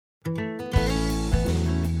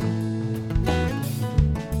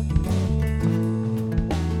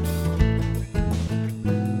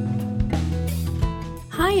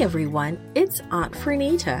everyone, it's Aunt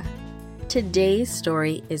Fernita. Today's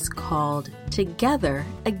story is called Together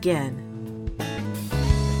Again.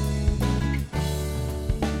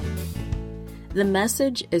 The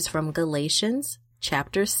message is from Galatians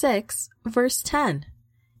chapter 6, verse 10.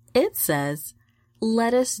 It says,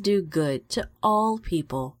 "Let us do good to all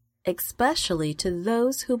people, especially to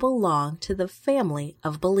those who belong to the family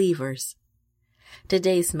of believers."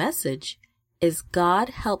 Today's message is God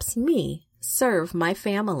helps me serve my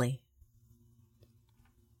family.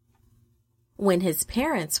 When his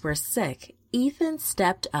parents were sick, Ethan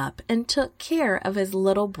stepped up and took care of his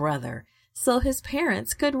little brother so his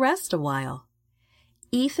parents could rest a while.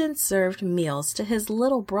 Ethan served meals to his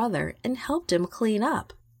little brother and helped him clean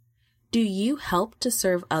up. Do you help to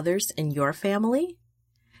serve others in your family?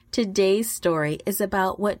 Today's story is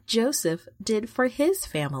about what Joseph did for his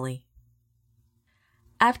family.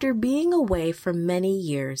 After being away for many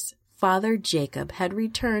years, Father Jacob had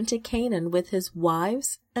returned to Canaan with his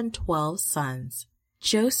wives and 12 sons.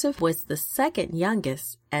 Joseph was the second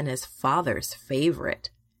youngest and his father's favorite.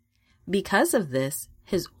 Because of this,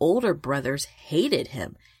 his older brothers hated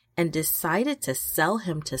him and decided to sell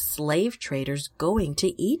him to slave traders going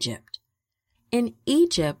to Egypt. In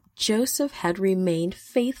Egypt, Joseph had remained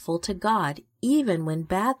faithful to God even when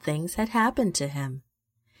bad things had happened to him.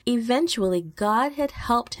 Eventually, God had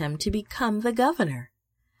helped him to become the governor.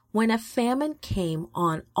 When a famine came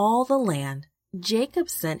on all the land, Jacob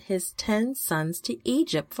sent his 10 sons to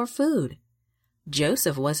Egypt for food.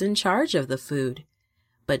 Joseph was in charge of the food,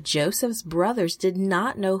 but Joseph's brothers did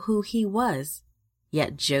not know who he was.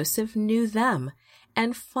 Yet Joseph knew them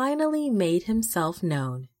and finally made himself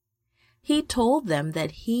known. He told them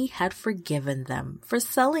that he had forgiven them for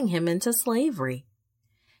selling him into slavery.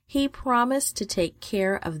 He promised to take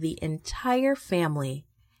care of the entire family.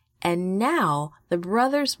 And now the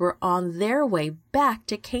brothers were on their way back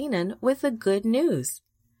to Canaan with the good news.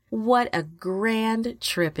 What a grand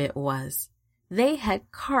trip it was. They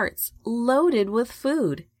had carts loaded with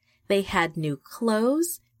food. They had new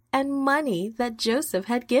clothes and money that Joseph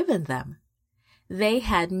had given them. They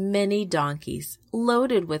had many donkeys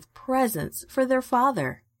loaded with presents for their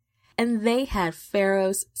father. And they had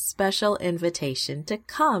Pharaoh's special invitation to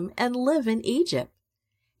come and live in Egypt.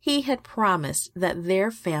 He had promised that their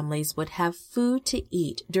families would have food to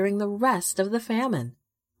eat during the rest of the famine.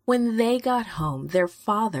 When they got home, their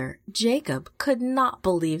father, Jacob, could not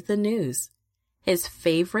believe the news. His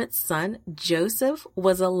favorite son, Joseph,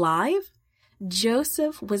 was alive?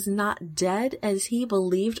 Joseph was not dead as he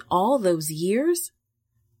believed all those years?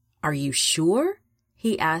 "Are you sure?"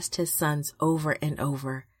 he asked his sons over and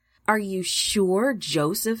over. "Are you sure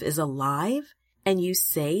Joseph is alive? And you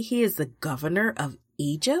say he is the governor of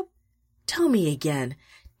Egypt? Tell me again.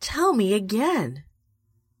 Tell me again."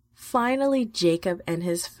 Finally, Jacob and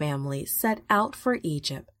his family set out for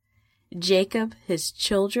Egypt. Jacob, his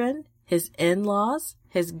children, his in-laws,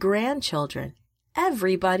 his grandchildren,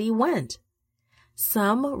 everybody went.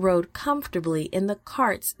 Some rode comfortably in the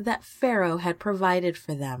carts that Pharaoh had provided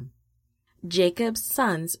for them. Jacob's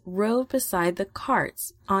sons rode beside the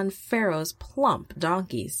carts on Pharaoh's plump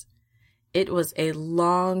donkeys. It was a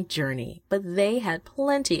long journey, but they had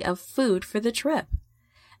plenty of food for the trip.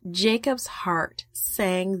 Jacob's heart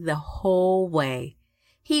sang the whole way.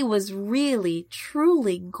 He was really,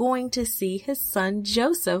 truly going to see his son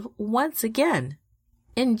Joseph once again.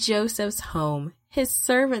 In Joseph's home, his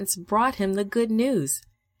servants brought him the good news.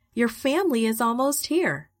 "Your family is almost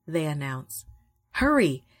here," they announced.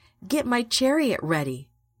 "Hurry, get my chariot ready,"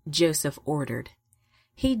 Joseph ordered.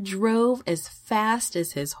 He drove as fast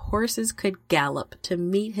as his horses could gallop to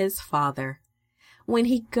meet his father. When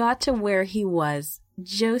he got to where he was,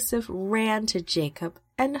 Joseph ran to Jacob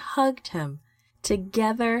and hugged him.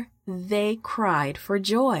 Together, they cried for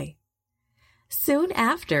joy. Soon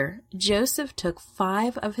after, Joseph took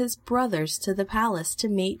 5 of his brothers to the palace to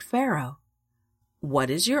meet Pharaoh.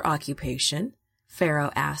 "What is your occupation?"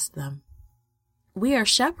 Pharaoh asked them. "We are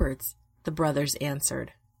shepherds," the brothers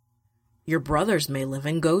answered. "Your brothers may live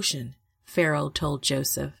in Goshen," Pharaoh told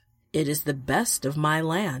Joseph. "It is the best of my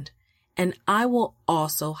land, and I will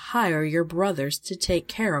also hire your brothers to take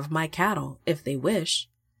care of my cattle if they wish."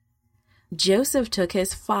 Joseph took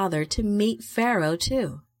his father to meet Pharaoh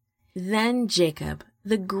too. Then Jacob,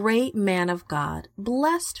 the great man of God,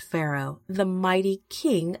 blessed Pharaoh, the mighty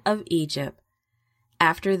king of Egypt.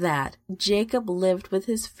 After that, Jacob lived with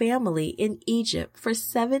his family in Egypt for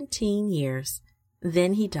 17 years.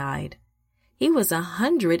 Then he died. He was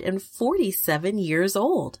 147 years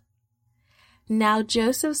old. Now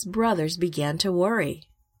Joseph's brothers began to worry.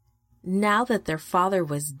 Now that their father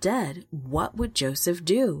was dead, what would Joseph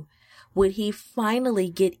do? Would he finally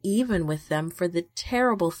get even with them for the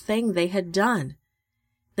terrible thing they had done?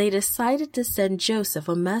 They decided to send Joseph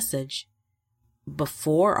a message.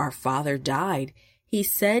 Before our father died, he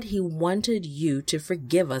said he wanted you to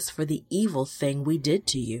forgive us for the evil thing we did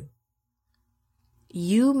to you.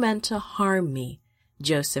 You meant to harm me,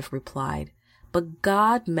 Joseph replied, but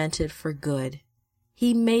God meant it for good.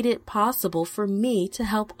 He made it possible for me to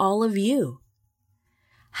help all of you.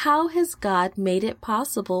 How has God made it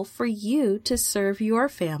possible for you to serve your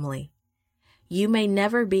family? You may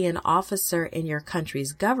never be an officer in your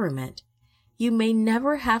country's government. You may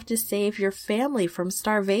never have to save your family from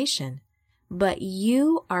starvation, but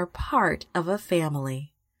you are part of a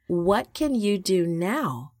family. What can you do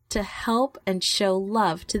now to help and show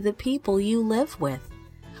love to the people you live with?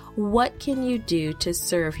 What can you do to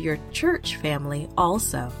serve your church family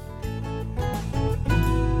also?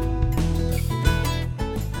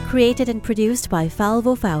 Created and produced by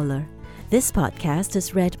Falvo Fowler. This podcast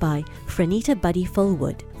is read by Franita Buddy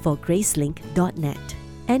Fullwood for Gracelink.net.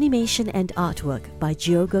 Animation and artwork by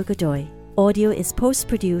Giogo Godoy. Audio is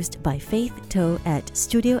post-produced by Faith Toh at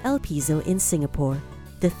Studio El Piso in Singapore.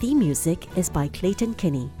 The theme music is by Clayton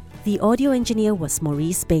Kinney. The audio engineer was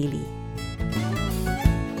Maurice Bailey.